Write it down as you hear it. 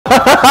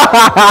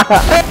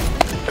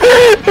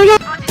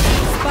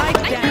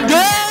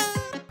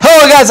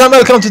Hello guys and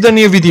welcome to the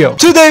new video.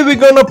 Today we're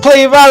gonna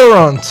play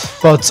Valorant,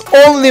 but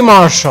only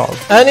Marshal.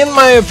 And in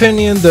my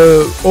opinion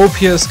the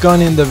OPS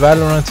gun in the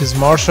Valorant is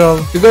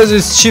Marshal, because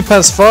it's cheap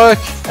as fuck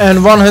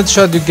and one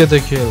headshot you get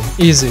a kill.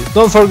 Easy.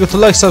 Don't forget to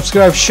like,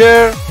 subscribe,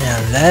 share,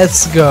 and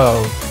let's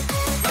go.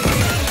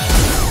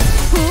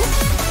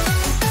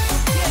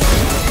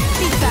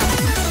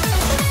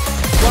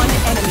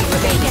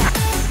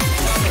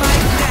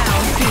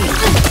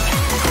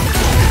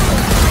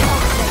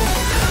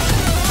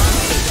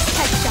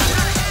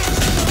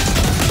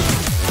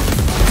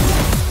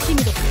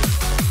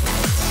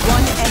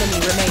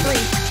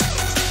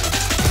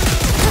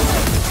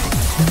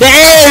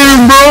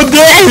 Damn, bro,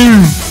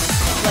 damn!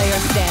 Player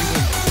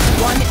standing.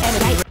 One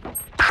enemy.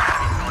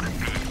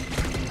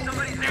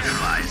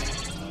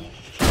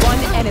 One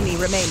enemy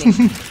remaining.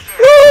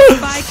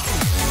 Spike.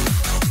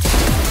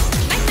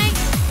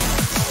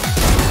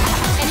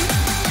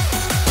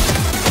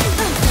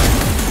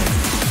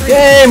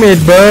 Damn it,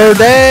 bro,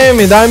 damn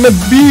it, I'm a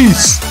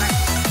beast!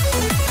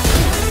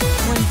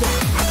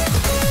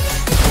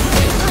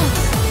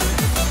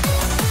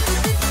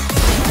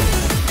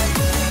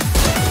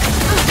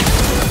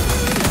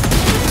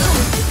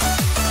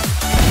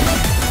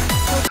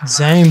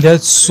 Damn,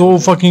 that's so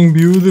fucking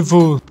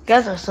beautiful. You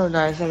guys are so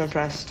nice, I'm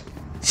impressed.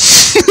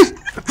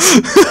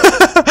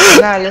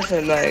 Nah,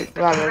 listen, like,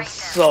 wow, that's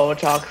so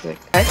toxic.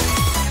 One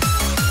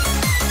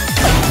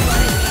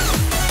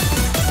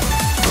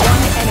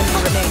enemy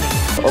remaining.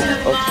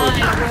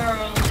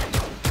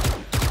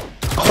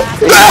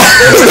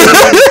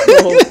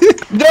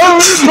 No,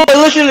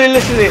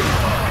 literally.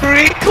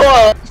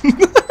 Recoil!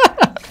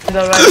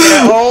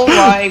 Oh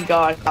my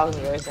god, that was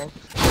amazing.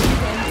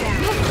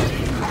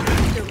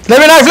 Let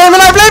me knife!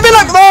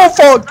 Oh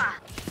fuck!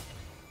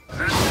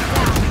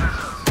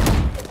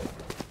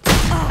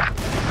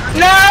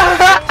 No!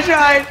 I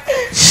tried!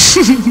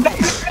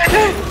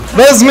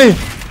 That's me!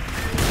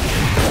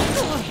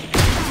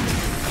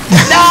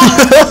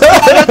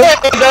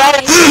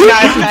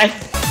 Nice.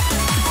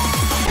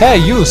 Hey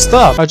you,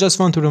 stop! I just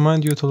want to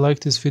remind you to like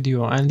this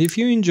video, and if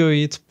you enjoy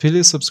it,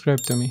 please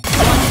subscribe to me.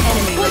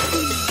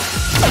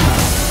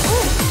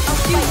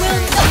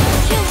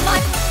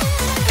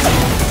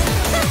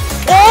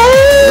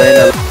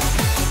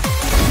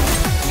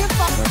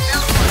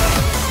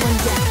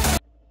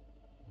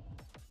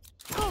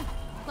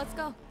 Let's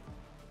go.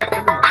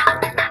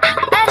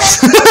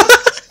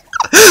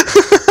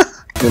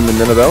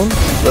 مننا باون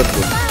بس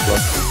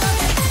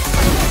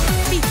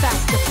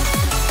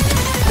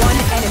One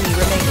enemy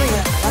remaining.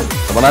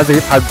 طب انا عايز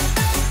اجيب حد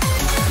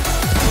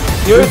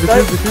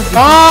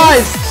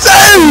Nice!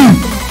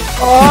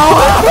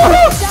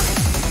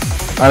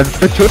 انا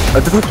اديتك شوت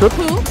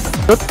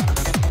شوت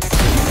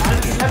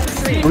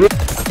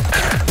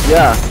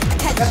yeah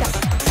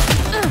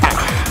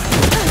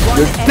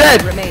you're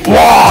dead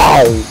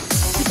wow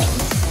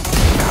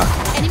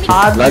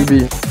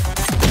قلبي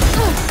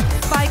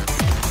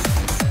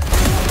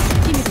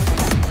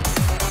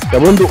يا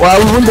بندق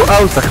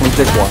اوسخ من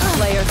تكوى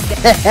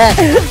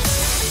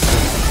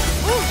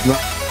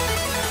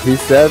he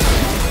said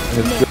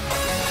it's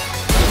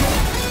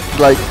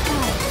like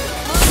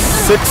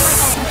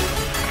 6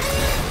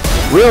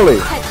 really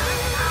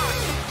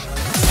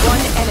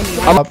One enemy.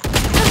 I'm up.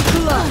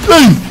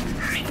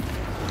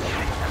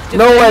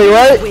 No way,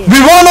 right? We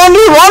won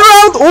only one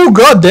round? Oh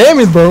god damn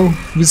it, bro.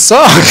 We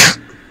suck.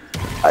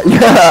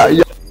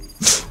 Yeah.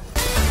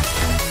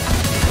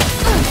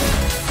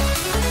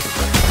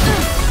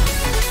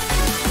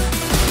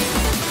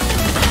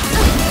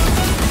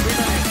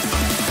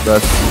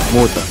 That's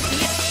موتة.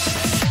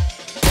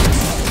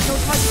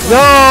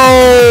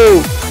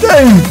 No!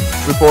 Damn!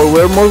 Before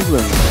we're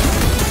Muslim.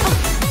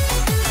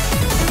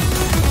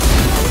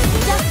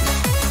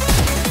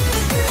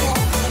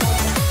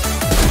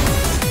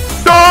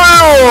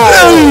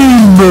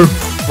 Damn!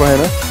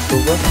 وهنا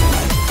شوفه.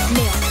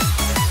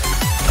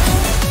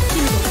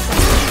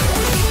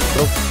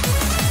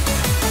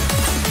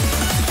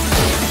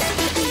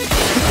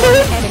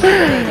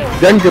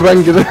 جنج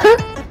بنج ده.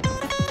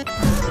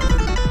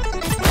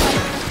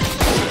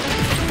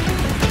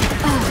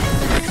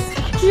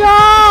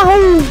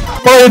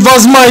 But it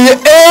was my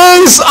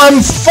ace! I'm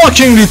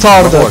fucking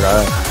retarded!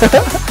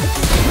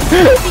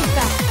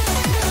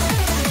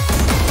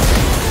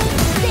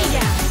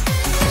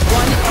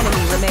 One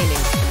enemy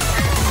remaining.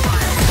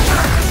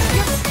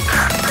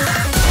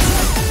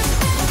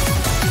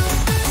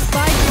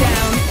 Spike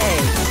down A.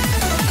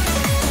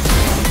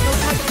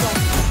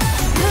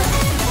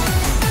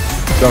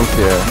 Don't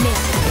care.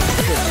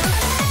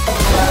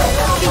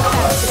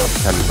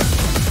 كلبة.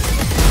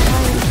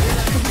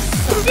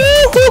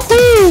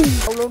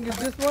 How long is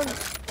this one?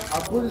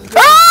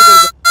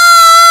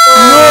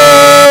 No!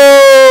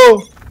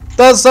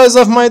 That's the size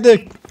of my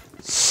dick.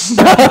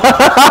 Spike down.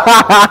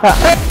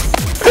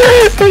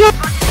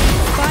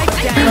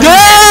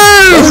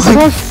 Damn!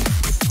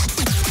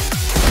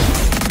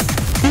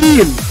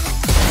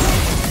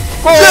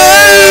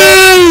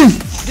 Damn!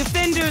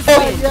 Defenders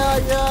Defenders win. Yeah,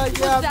 Was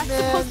that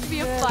man. supposed to be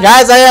a fight?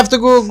 Guys, I have to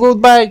go.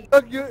 Goodbye.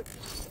 Look,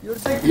 you're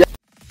taking